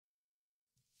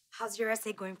How's your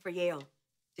essay going for Yale?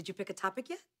 Did you pick a topic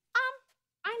yet?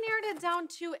 I narrowed it down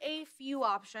to a few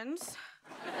options.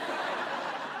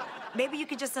 Maybe you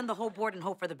could just send the whole board and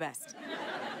hope for the best.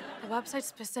 The website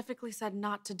specifically said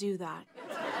not to do that.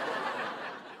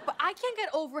 But I can't get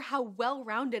over how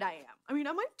well-rounded I am. I mean,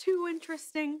 am I too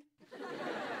interesting?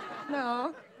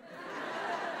 No.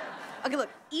 Okay,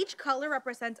 look, each color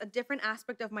represents a different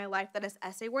aspect of my life that is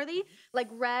essay-worthy. Like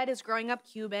red is growing up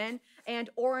Cuban, and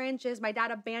orange is my dad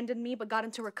abandoned me but got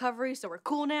into recovery, so we're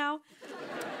cool now.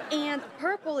 And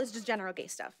purple is just general gay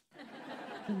stuff.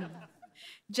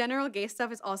 General gay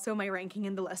stuff is also my ranking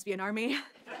in the lesbian army.